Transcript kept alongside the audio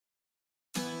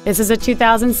This is a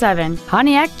 2007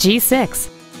 Pontiac G6.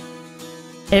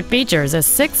 It features a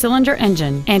 6-cylinder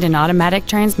engine and an automatic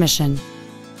transmission.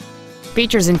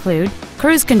 Features include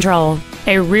cruise control,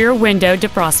 a rear window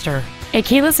defroster, a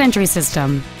keyless entry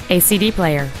system, a CD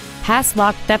player,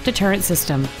 pass-lock theft deterrent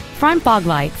system, front fog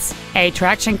lights, a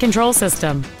traction control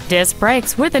system, disc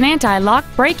brakes with an anti-lock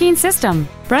braking system,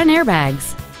 front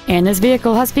airbags, and this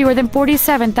vehicle has fewer than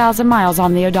 47,000 miles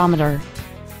on the odometer.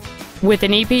 With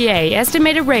an EPA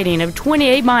estimated rating of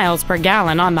 28 miles per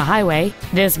gallon on the highway,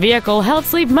 this vehicle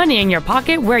helps leave money in your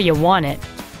pocket where you want it.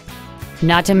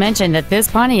 Not to mention that this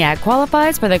Pontiac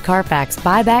qualifies for the Carfax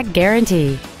buyback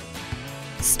guarantee.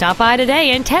 Stop by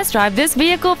today and test drive this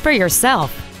vehicle for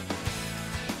yourself.